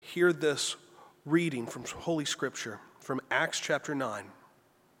hear this reading from Holy Scripture, from Acts chapter 9.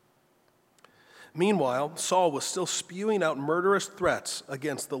 Meanwhile, Saul was still spewing out murderous threats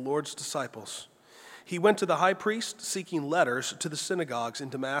against the Lord's disciples. He went to the high priest, seeking letters to the synagogues in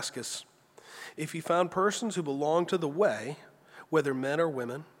Damascus. If he found persons who belonged to the way, whether men or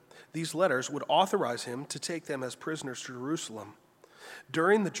women, these letters would authorize him to take them as prisoners to Jerusalem.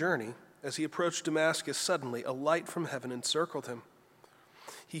 During the journey, as he approached Damascus, suddenly a light from heaven encircled him.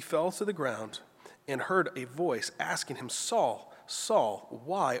 He fell to the ground and heard a voice asking him, "Saul, Saul,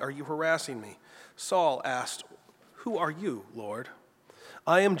 why are you harassing me?" Saul asked, "Who are you, Lord?"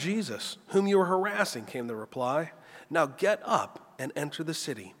 "I am Jesus, whom you are harassing," came the reply. "Now get up and enter the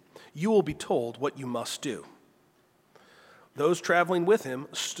city. You will be told what you must do." Those traveling with him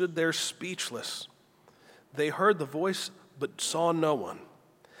stood there speechless. They heard the voice but saw no one.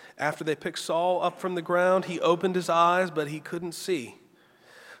 After they picked Saul up from the ground, he opened his eyes, but he couldn't see.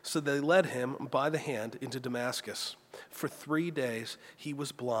 So they led him by the hand into Damascus. For 3 days he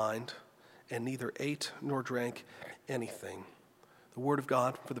was blind and neither ate nor drank anything. The word of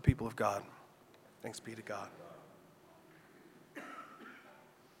God for the people of God. Thanks be to God.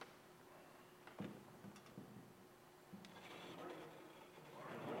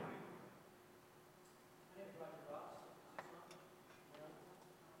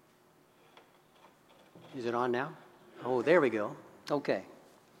 Is it on now? Oh, there we go. Okay.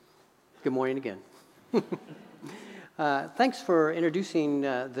 Good morning again. Thanks for introducing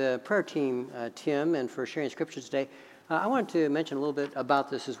the prayer team, Tim, and for sharing scriptures today. I wanted to mention a little bit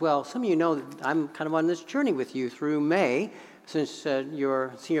about this as well. Some of you know that I'm kind of on this journey with you through May, since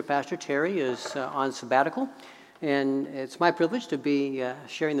your senior pastor, Terry, is on sabbatical. And it's my privilege to be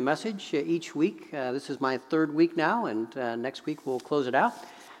sharing the message each week. This is my 3rd week now, and next week we'll close it out.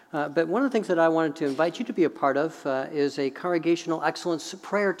 But one of the things that I wanted to invite you to be a part of is a Congregational Excellence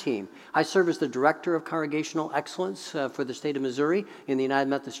prayer team. I serve as the Director of Congregational Excellence for the state of Missouri in the United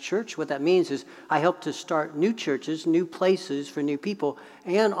Methodist Church. What that means is I help to start new churches, new places for new people,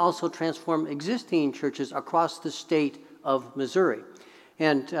 and also transform existing churches across the state of Missouri.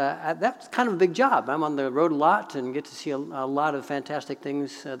 And that's kind of a big job. I'm on the road a lot and get to see a lot of fantastic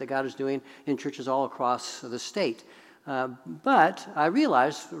things that God is doing in churches all across the state. But I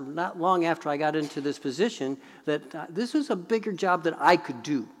realized not long after I got into this position that this was a bigger job than I could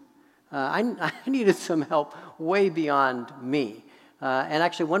do. I needed some help way beyond me. And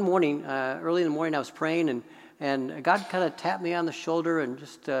actually one morning, early in the morning, I was praying and God kind of tapped me on the shoulder and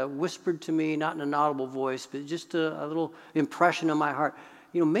just whispered to me, not in an audible voice, but just a little impression in my heart.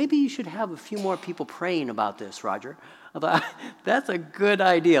 Maybe you should have a few more people praying about this, Roger. I thought, that's a good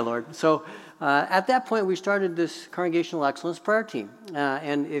idea, Lord. So at that point, we started this Congregational Excellence prayer team.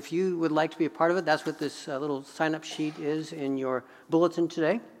 And if you would like to be a part of it, that's what this little sign-up sheet is in your bulletin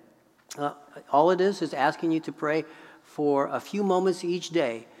today. All it is asking you to pray for a few moments each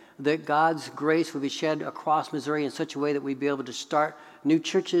day that God's grace would be shed across Missouri in such a way that we'd be able to start new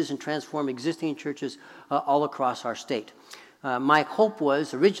churches and transform existing churches all across our state. My hope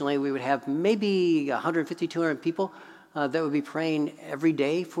was originally we would have maybe 150, 200 people that would be praying every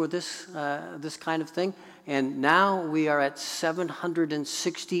day for this kind of thing. And now we are at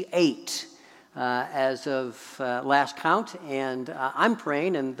 768 as of last count. And I'm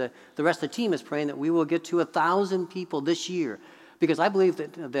praying, and the rest of the team is praying, that we will get to 1,000 people this year. Because I believe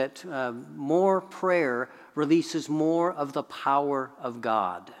that more prayer releases more of the power of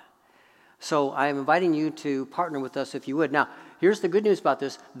God. So I am inviting you to partner with us if you would. Now, here's the good news about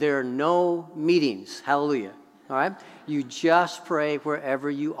this. There are no meetings. Hallelujah. All right? You just pray wherever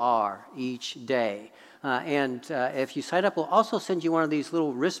you are each day. And if you sign up, we'll also send you one of these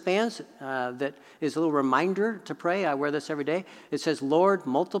little wristbands that is a little reminder to pray. I wear this every day. It says, "Lord,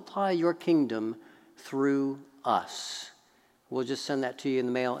 multiply your kingdom through us." We'll just send that to you in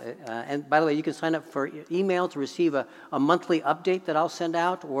the mail. And by the way, you can sign up for email to receive a monthly update that I'll send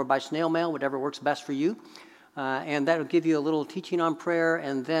out, or by snail mail, whatever works best for you. And that will give you a little teaching on prayer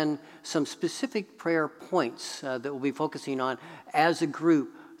and then some specific prayer points that we'll be focusing on as a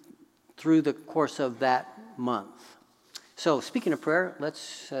group through the course of that month. So speaking of prayer,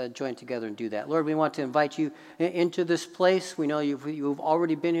 let's join together and do that. Lord, we want to invite you into this place. We know you've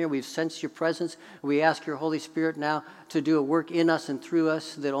already been here. We've sensed your presence. We ask your Holy Spirit now to do a work in us and through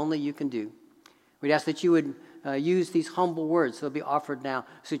us that only you can do. We'd ask that you would use these humble words that will be offered now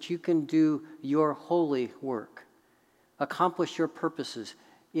so that you can do your holy work. Accomplish your purposes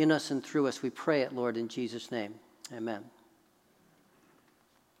in us and through us. We pray it, Lord, in Jesus' name. Amen.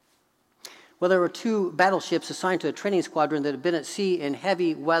 Well, there were 2 battleships assigned to a training squadron that had been at sea in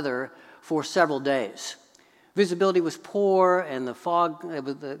heavy weather for several days. Visibility was poor, and the fog,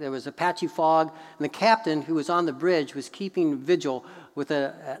 there was a patchy fog, and the captain who was on the bridge was keeping vigil with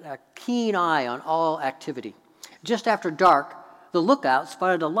a keen eye on all activity. Just after dark, the lookout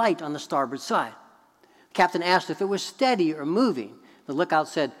spotted a light on the starboard side. The captain asked if it was steady or moving. The lookout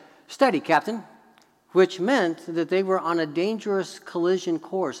said, "Steady, Captain," which meant that they were on a dangerous collision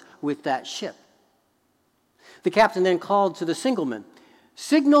course with that ship. The captain then called to the signalman,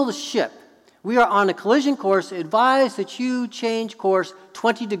 "Signal the ship. We are on a collision course. Advise that you change course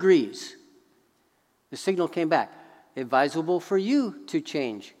 20 degrees. The signal came back. "Advisable for you to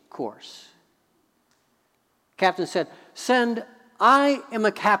change course." Captain said, "Send, I am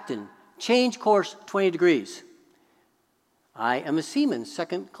a captain. Change course 20 degrees. "I am a seaman,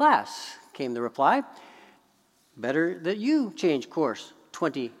 second class," came the reply. "Better that you change course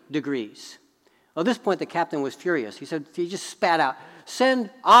 20 degrees. At this point, the captain was furious. He just spat out, "Send,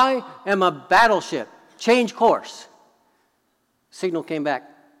 I am a battleship. Change course." Signal came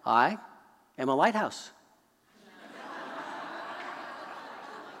back, "I am a lighthouse."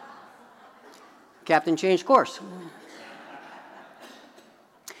 Captain changed course.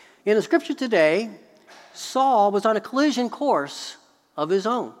 In the scripture today, Saul was on a collision course of his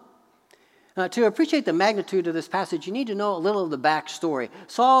own. To appreciate the magnitude of this passage, you need to know a little of the backstory.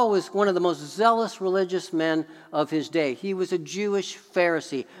 Saul was one of the most zealous religious men of his day. He was a Jewish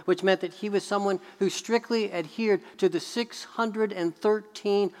Pharisee, which meant that he was someone who strictly adhered to the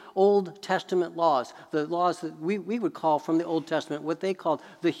 613 Old Testament laws, the laws that we would call from the Old Testament what they called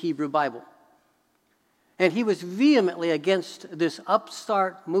the Hebrew Bible. And he was vehemently against this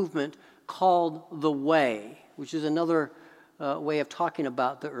upstart movement called the Way, which is another way of talking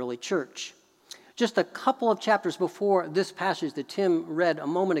about the early church. Just a couple of chapters before this passage that Tim read a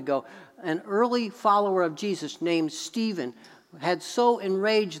moment ago, an early follower of Jesus named Stephen had so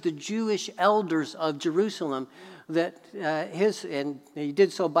enraged the Jewish elders of Jerusalem that and he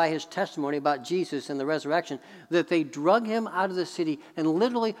did so by his testimony about Jesus and the resurrection, that they drug him out of the city and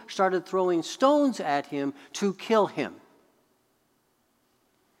literally started throwing stones at him to kill him.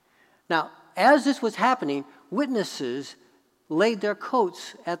 Now, as this was happening, witnesses laid their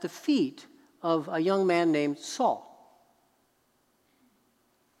coats at the feet of a young man named Saul.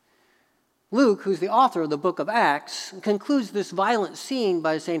 Luke, who's the author of the book of Acts, concludes this violent scene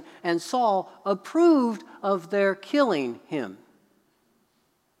by saying, "And Saul approved of their killing him."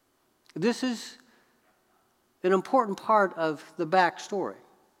 This is an important part of the backstory.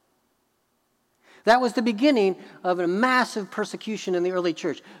 That was the beginning of a massive persecution in the early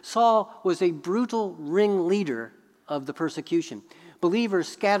church. Saul was a brutal ringleader of the persecution. Believers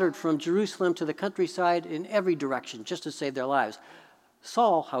scattered from Jerusalem to the countryside in every direction just to save their lives.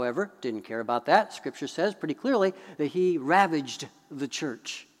 Saul, however, didn't care about that. Scripture says pretty clearly that he ravaged the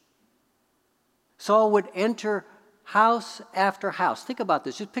church. Saul would enter house after house. Think about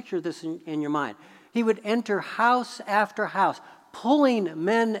this. Just picture this in your mind. He would enter house after house, pulling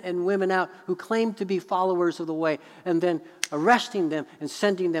men and women out who claimed to be followers of the Way, and then arresting them and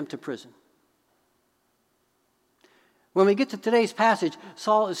sending them to prison. When we get to today's passage,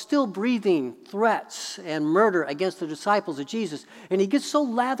 Saul is still breathing threats and murder against the disciples of Jesus, and he gets so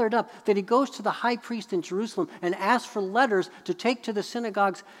lathered up that he goes to the high priest in Jerusalem and asks for letters to take to the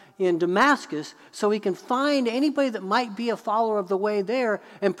synagogues in Damascus so he can find anybody that might be a follower of the Way there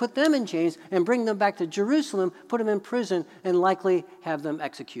and put them in chains and bring them back to Jerusalem, put them in prison, and likely have them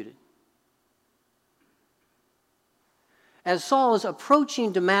executed. As Saul is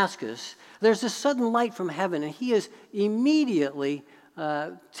approaching Damascus, there's this sudden light from heaven, and he is immediately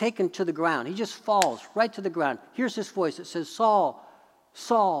taken to the ground. He just falls right to the ground. Here's this voice that says, "Saul,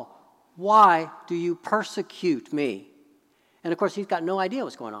 Saul, why do you persecute me?" And of course, he's got no idea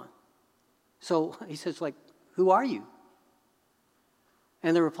what's going on. So he says, "Who are you?"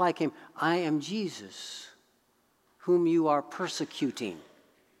 And the reply came, "I am Jesus, whom you are persecuting."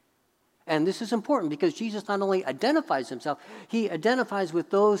 And this is important because Jesus not only identifies himself, he identifies with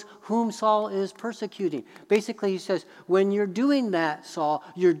those whom Saul is persecuting. Basically, he says, when you're doing that, Saul,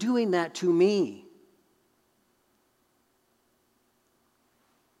 you're doing that to me.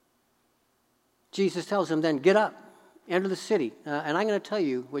 Jesus tells him then, "Get up, enter the city, and I'm going to tell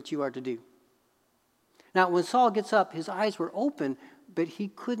you what you are to do." Now, when Saul gets up, his eyes were open, but he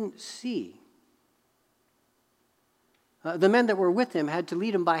couldn't see. The men that were with him had to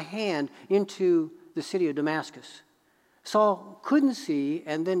lead him by hand into the city of Damascus. Saul couldn't see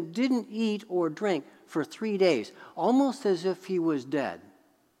and then didn't eat or drink for 3 days, almost as if he was dead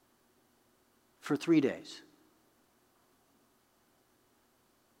for 3 days.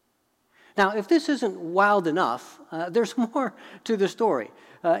 Now, if this isn't wild enough, there's more to the story.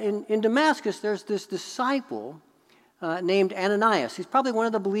 In Damascus, there's this disciple named Ananias. He's probably one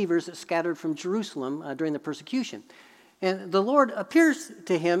of the believers that scattered from Jerusalem during the persecution. And the Lord appears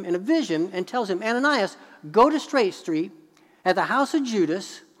to him in a vision and tells him, Ananias, go to Straight Street at the house of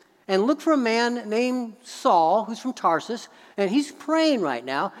Judas and look for a man named Saul, who's from Tarsus, and he's praying right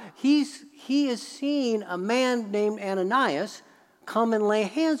now. He is seeing a man named Ananias come and lay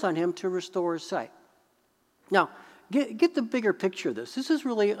hands on him to restore his sight. Now, get the bigger picture of this. This is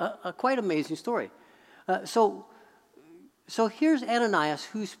really a quite amazing story. So here's Ananias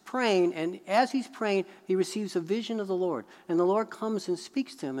who's praying, and as he's praying, he receives a vision of the Lord. And the Lord comes and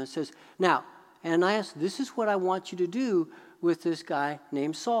speaks to him and says, now, Ananias, this is what I want you to do with this guy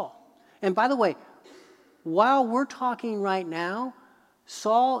named Saul. And by the way, while we're talking right now,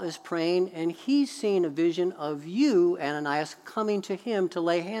 Saul is praying, and he's seeing a vision of you, Ananias, coming to him to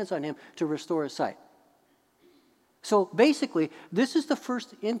lay hands on him to restore his sight. So basically, this is the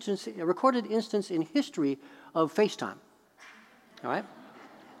first instance, a recorded instance in history of FaceTime. All right?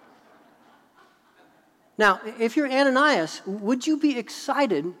 Now, if you're Ananias, would you be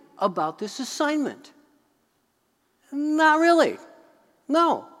excited about this assignment? Not really.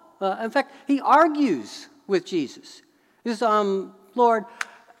 No. In fact, he argues with Jesus. He says, Lord,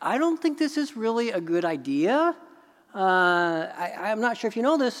 I don't think this is really a good idea. I'm not sure if you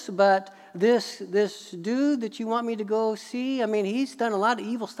know this, but this dude that you want me to go see, I mean, he's done a lot of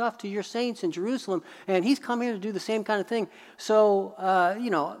evil stuff to your saints in Jerusalem, and he's come here to do the same kind of thing. So,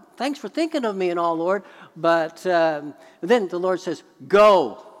 thanks for thinking of me and all, Lord. But then the Lord says,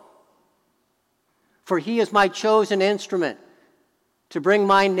 go, for he is my chosen instrument to bring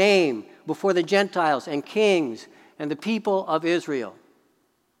my name before the Gentiles and kings and the people of Israel.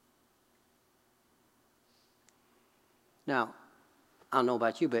 Now, I don't know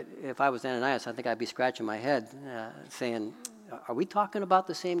about you, but if I was Ananias, I think I'd be scratching my head saying, are we talking about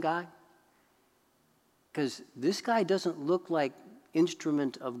the same guy? Because this guy doesn't look like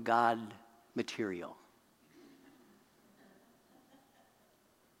instrument of God material.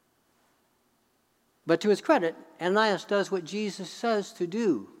 But to his credit, Ananias does what Jesus says to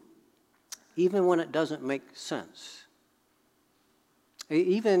do, even when it doesn't make sense.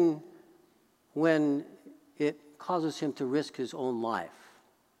 Even when it causes him to risk his own life.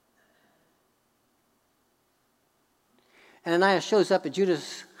 Ananias shows up at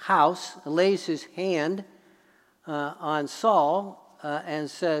Judas' house, lays his hand on Saul, and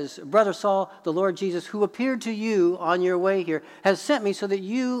says, Brother Saul, the Lord Jesus, who appeared to you on your way here, has sent me so that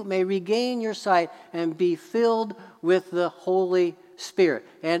you may regain your sight and be filled with the Holy Spirit.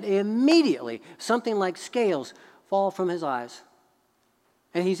 And immediately, something like scales fall from his eyes.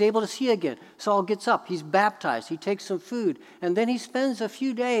 And he's able to see again. Saul gets up. He's baptized. He takes some food. And then he spends a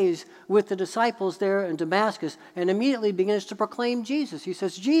few days with the disciples there in Damascus and immediately begins to proclaim Jesus. He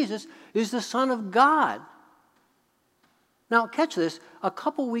says, Jesus is the Son of God. Now, catch this. A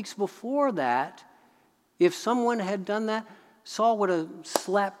couple weeks before that, if someone had done that, Saul would have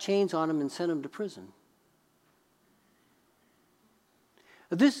slapped chains on him and sent him to prison.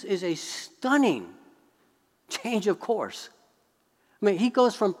 This is a stunning change of course. I mean, he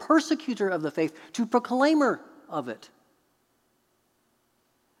goes from persecutor of the faith to proclaimer of it.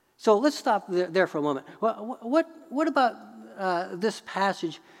 So let's stop there for a moment. What about this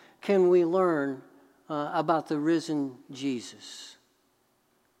passage can we learn about the risen Jesus?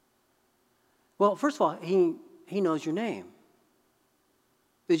 Well, first of all, he knows your name.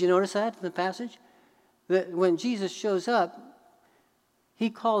 Did you notice that in the passage? That when Jesus shows up,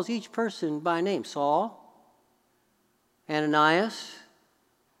 he calls each person by name. Saul, Ananias,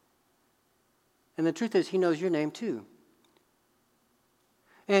 and the truth is he knows your name too.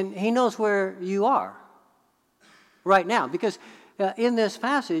 And he knows where you are right now, because in this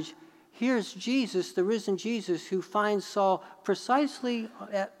passage, here's Jesus, the risen Jesus, who finds Saul precisely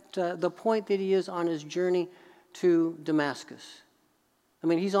at the point that he is on his journey to Damascus. I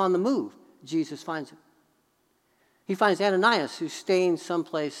mean, he's on the move. Jesus finds him. He finds Ananias, who's staying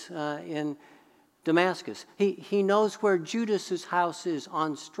someplace in Damascus. He knows where Judas's house is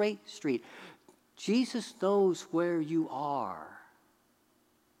on Straight Street. Jesus knows where you are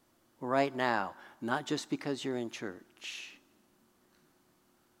right now, not just because you're in church.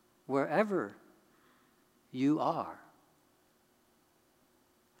 Wherever you are.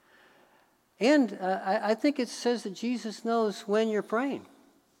 And I think it says that Jesus knows when you're praying.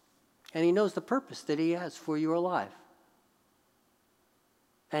 And he knows the purpose that he has for your life.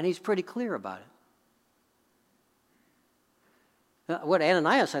 And he's pretty clear about it. What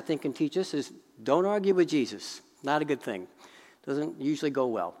Ananias, I think, can teach us is don't argue with Jesus. Not a good thing. Doesn't usually go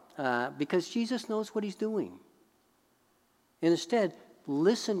well. because Jesus knows what he's doing. And instead,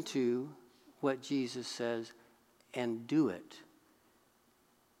 listen to what Jesus says and do it.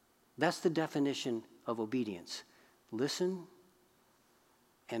 That's the definition of obedience. Listen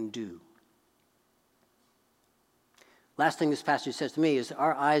and do. Last thing this passage says to me is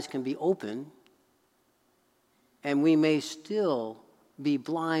our eyes can be open and we may still be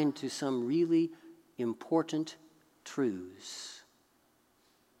blind to some really important truths.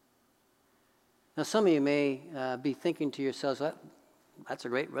 Now, some of you may be thinking to yourselves, that's a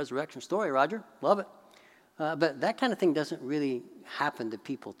great resurrection story, Roger. Love it. But that kind of thing doesn't really happen to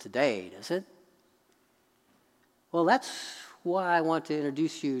people today, does it? Well, that's why I want to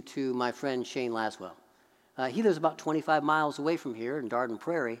introduce you to my friend Shane Laswell. He lives about 25 miles away from here in Dardenne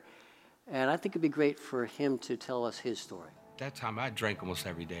Prairie, and I think it'd be great for him to tell us his story. At that time, I drank almost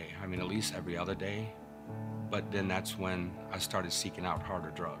every day. I mean, at least every other day. But then that's when I started seeking out harder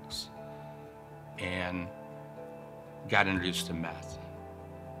drugs and got introduced to meth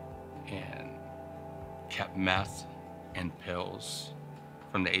and kept meth and pills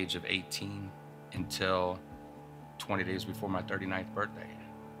from the age of 18 until 20 days before my 39th birthday.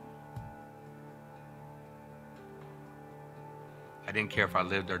 I didn't care if I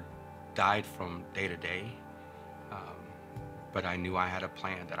lived or died from day to day, but I knew I had a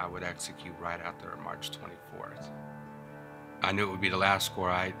plan that I would execute right after March 24th. I knew it would be the last score.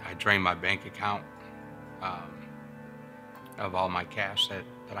 I drained my bank account of all my cash that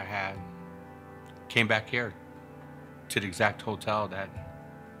I had. Came back here to the exact hotel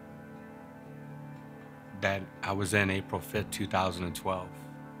that I was in April 5th, 2012.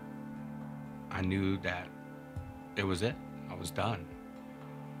 I knew that it was it. I was done.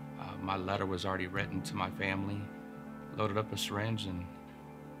 My letter was already written to my family, loaded up a syringe and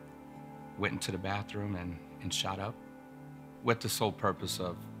went into the bathroom and shot up with the sole purpose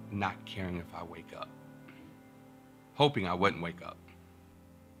of not caring if I wake up, hoping I wouldn't wake up.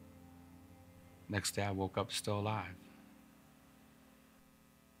 Next day I woke up still alive.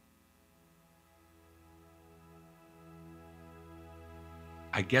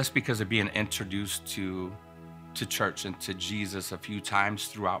 I guess because of being introduced to church and to Jesus a few times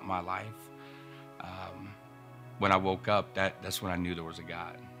throughout my life, when I woke up, that's when I knew there was a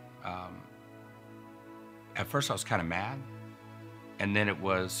God. At first I was kind of mad, and then it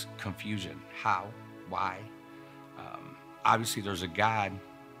was confusion. How? Why? Obviously there's a God.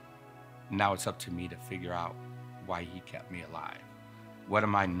 Now it's up to me to figure out why he kept me alive. What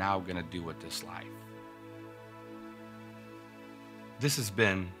am I now gonna do with this life? This has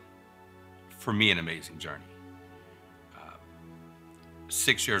been, for me, an amazing journey.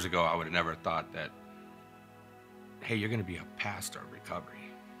 6 years ago, I would have never thought that, hey, you're gonna be a pastor of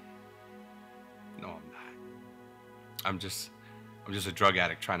recovery. No, I'm not. I'm just a drug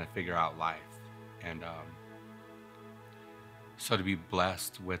addict trying to figure out life. And so to be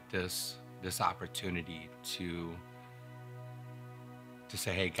blessed with this opportunity to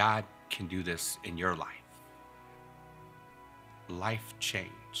say, hey, God can do this in your life. Life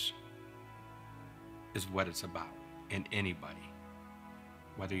change is what it's about in anybody.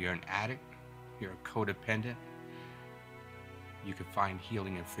 Whether you're an addict, you're a codependent, you can find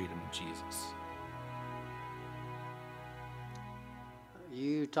healing and freedom in Jesus.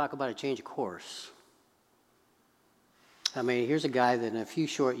 You talk about a change of course. I mean, here's a guy that in a few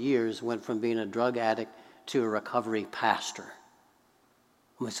short years went from being a drug addict to a recovery pastor.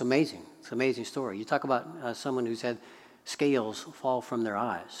 I mean, it's amazing. It's an amazing story. You talk about someone who's had scales fall from their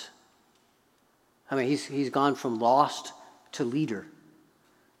eyes. I mean, he's gone from lost to leader,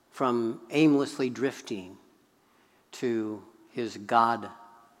 from aimlessly drifting to his God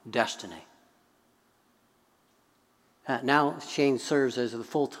destiny. Now Shane serves as the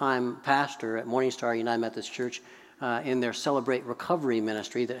full-time pastor at Morning Star United Methodist Church in their Celebrate Recovery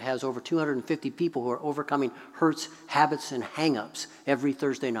ministry that has over 250 people who are overcoming hurts, habits, and hang-ups every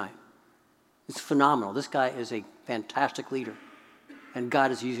Thursday night. It's phenomenal. This guy is a fantastic leader, and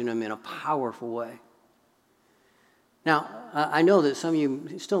God is using him in a powerful way. Now, I know that some of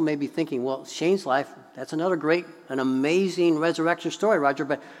you still may be thinking, well, Shane's life, that's another great, an amazing resurrection story, Roger,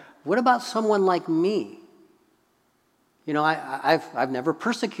 but what about someone like me? You know, I've never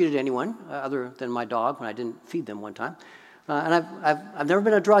persecuted anyone other than my dog when I didn't feed them one time. And I've never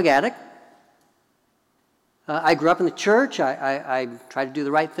been a drug addict. I grew up in the church. I tried to do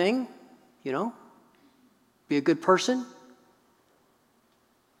the right thing, you know, be a good person.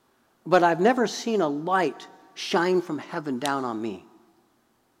 But I've never seen a light shine from heaven down on me.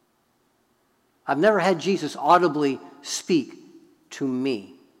 I've never had Jesus audibly speak to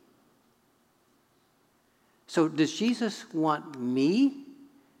me. So does Jesus want me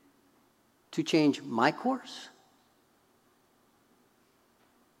to change my course?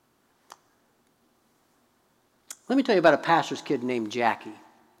 Let me tell you about a pastor's kid named Jackie.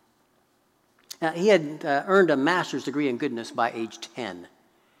 He had earned a master's degree in goodness by age 10.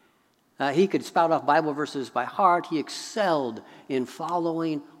 He could spout off Bible verses by heart. He excelled in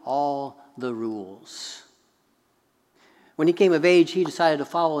following all the rules. When he came of age, he decided to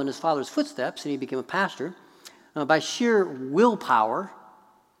follow in his father's footsteps, and he became a pastor. By sheer willpower,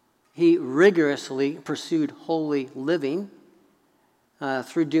 he rigorously pursued holy living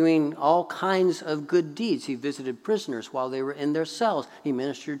through doing all kinds of good deeds. He visited prisoners while they were in their cells. He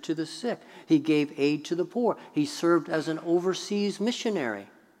ministered to the sick. He gave aid to the poor. He served as an overseas missionary.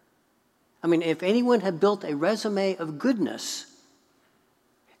 I mean, if anyone had built a resume of goodness,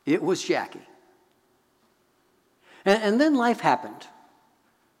 it was Jackie. And then life happened.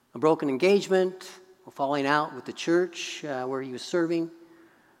 A broken engagement, a falling out with the church where he was serving,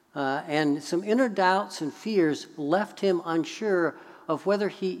 and some inner doubts and fears left him unsure of whether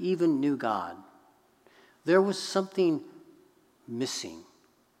he even knew God. There was something missing.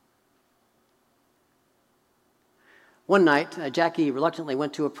 One night, Jackie reluctantly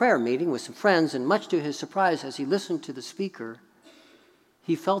went to a prayer meeting with some friends, and much to his surprise, as he listened to the speaker,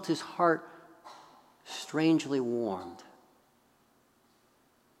 he felt his heart strangely warmed.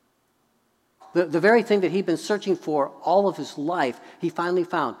 The very thing that he'd been searching for all of his life, he finally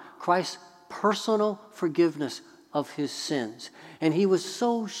found: Christ's personal forgiveness of his sins. And he was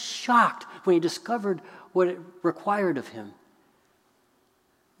so shocked when he discovered what it required of him.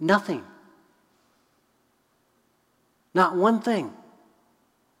 Nothing. Not one thing.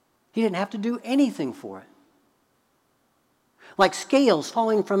 He didn't have to do anything for it. Like scales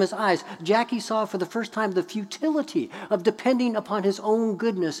falling from his eyes, Jackie saw for the first time the futility of depending upon his own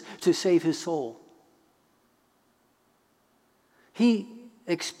goodness to save his soul. He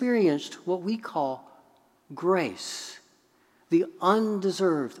experienced what we call grace, the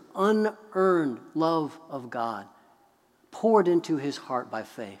undeserved, unearned love of God poured into his heart by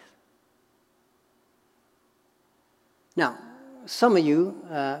faith. Now, some of you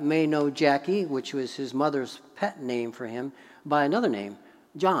may know Jackie, which was his mother's pet name for him, by another name,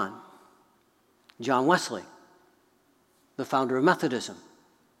 John Wesley, the founder of Methodism.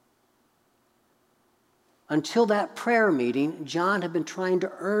 Until that prayer meeting, John had been trying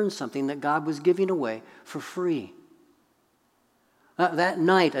to earn something that God was giving away for free. That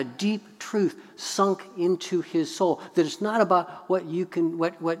night, a deep truth sunk into his soul, that it's not about what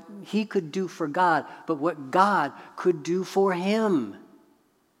he could do for God, but what God could do for him.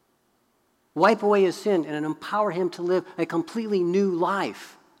 Wipe away his sin and empower him to live a completely new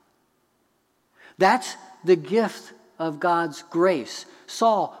life. That's the gift of God's grace.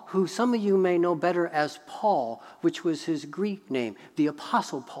 Saul, who some of you may know better as Paul, which was his Greek name, the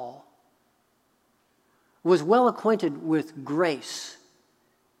Apostle Paul, was well acquainted with grace.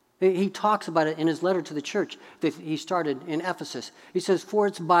 He talks about it in his letter to the church that he started in Ephesus. He says, "For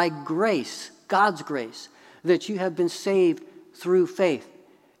it's by grace, God's grace, that you have been saved through faith.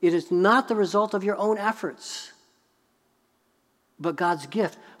 It is not the result of your own efforts, but God's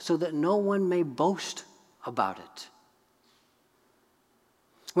gift, so that no one may boast about it."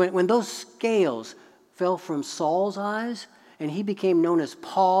 When those scales fell from Saul's eyes, and he became known as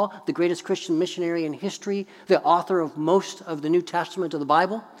Paul, the greatest Christian missionary in history, the author of most of the New Testament of the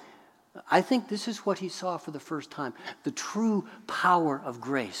Bible, I think this is what he saw for the first time: the true power of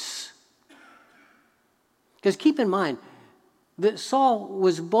grace. Because keep in mind that Saul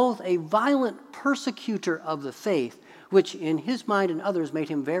was both a violent persecutor of the faith, which in his mind and others made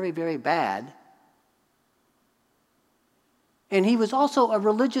him very, very bad, and he was also a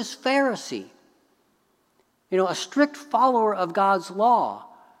religious Pharisee, a strict follower of God's law,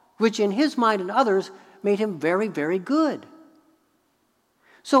 which in his mind and others made him very, very good.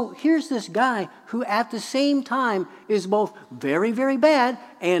 So here's this guy who at the same time is both very, very bad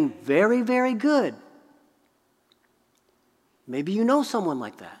and very, very good. Maybe you know someone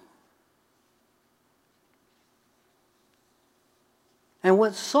like that. And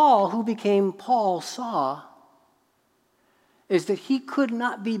what Saul, who became Paul, saw is that he could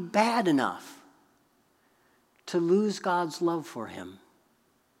not be bad enough to lose God's love for him.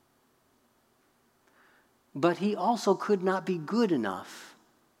 But he also could not be good enough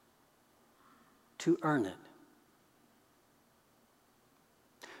to earn it.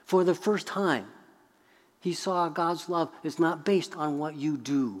 For the first time, he saw God's love is not based on what you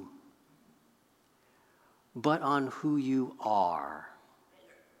do, but on who you are.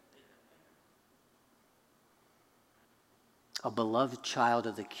 A beloved child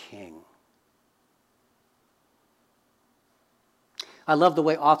of the King. I love the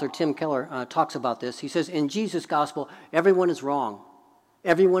way author Tim Keller talks about this. He says, in Jesus' gospel, everyone is wrong,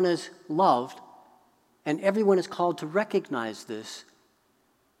 everyone is loved, and everyone is called to recognize this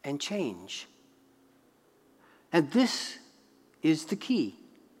and change. And this is the key.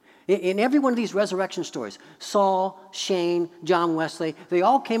 In every one of these resurrection stories, Saul, Shane, John Wesley, they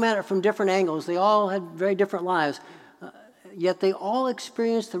all came at it from different angles. They all had very different lives. Yet they all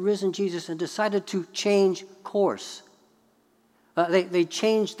experienced the risen Jesus and decided to change course. They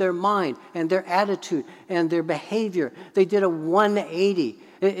changed their mind and their attitude and their behavior. They did a 180.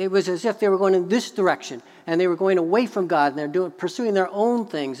 It was as if they were going in this direction, and they were going away from God, and they're pursuing their own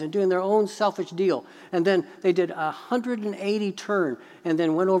things and doing their own selfish deal. And then they did a 180 turn and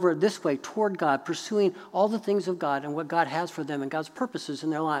then went over this way toward God, pursuing all the things of God and what God has for them and God's purposes in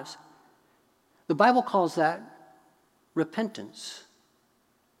their lives. The Bible calls that repentance.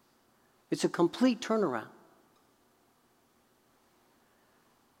 It's a complete turnaround.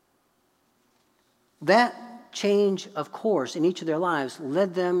 That change of course in each of their lives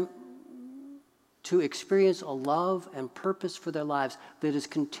led them to experience a love and purpose for their lives that is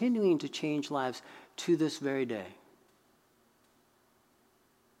continuing to change lives to this very day.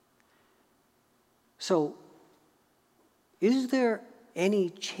 So, is there any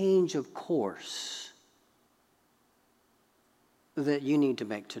change of course that you need to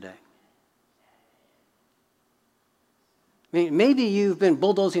make today? I mean, maybe you've been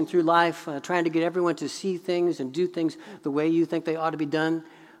bulldozing through life, trying to get everyone to see things and do things the way you think they ought to be done,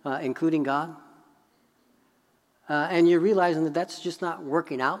 including God. And you're realizing that that's just not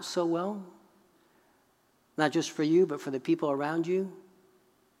working out so well, not just for you, but for the people around you.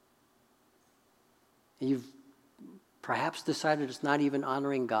 And you've perhaps decided it's not even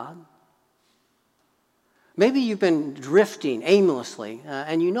honoring God. Maybe you've been drifting aimlessly,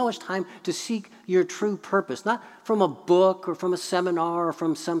 and you know it's time to seek your true purpose, not from a book or from a seminar or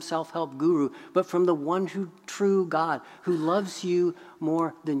from some self-help guru, but from the one true God who loves you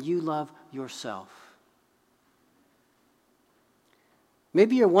more than you love yourself.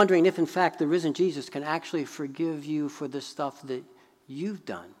 Maybe you're wondering if, in fact, the risen Jesus can actually forgive you for the stuff that you've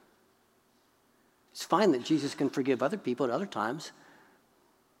done. It's fine that Jesus can forgive other people at other times,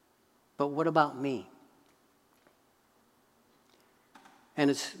 but what about me? And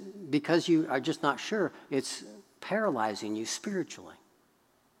it's because you are just not sure, it's paralyzing you spiritually.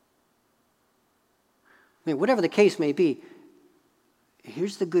 I mean, whatever the case may be,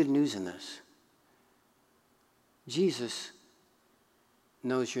 here's the good news in this. Jesus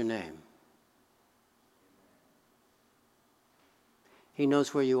knows your name. He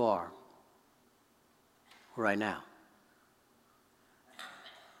knows where you are right now.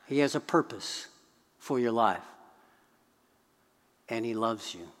 He has a purpose for your life. And he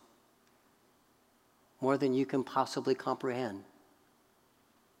loves you more than you can possibly comprehend.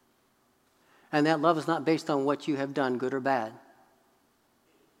 And that love is not based on what you have done, good or bad.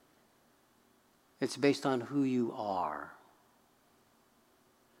 It's based on who you are.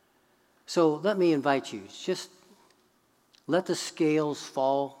 So let me invite you, just let the scales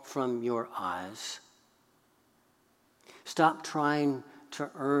fall from your eyes. Stop trying to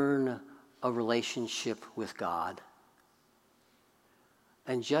earn a relationship with God.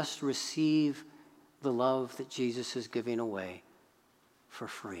 And just receive the love that Jesus is giving away for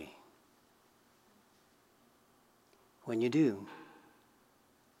free. When you do,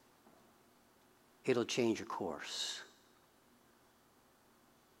 it'll change your course.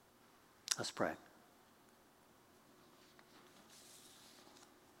 Let's pray.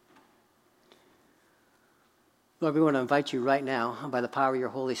 Lord, we want to invite you right now, by the power of your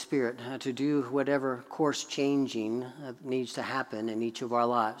Holy Spirit, to do whatever course changing needs to happen in each of our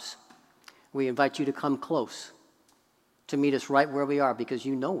lives. We invite you to come close, to meet us right where we are, because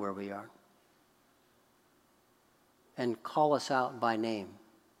you know where we are. And call us out by name.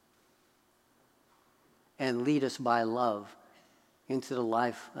 And lead us by love into the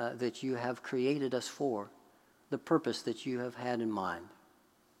life that you have created us for, the purpose that you have had in mind.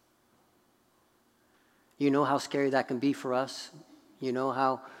 You know how scary that can be for us. You know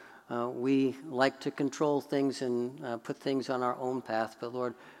how we like to control things and put things on our own path. But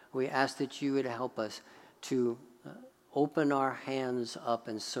Lord, we ask that you would help us to open our hands up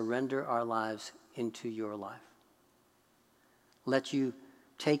and surrender our lives into your life. Let you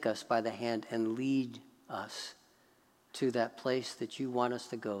take us by the hand and lead us to that place that you want us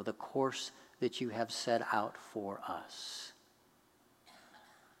to go, the course that you have set out for us.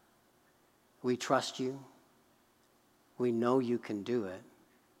 We trust you. We know you can do it.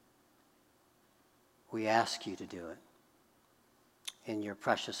 We ask you to do it. In your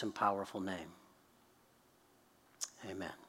precious and powerful name. Amen.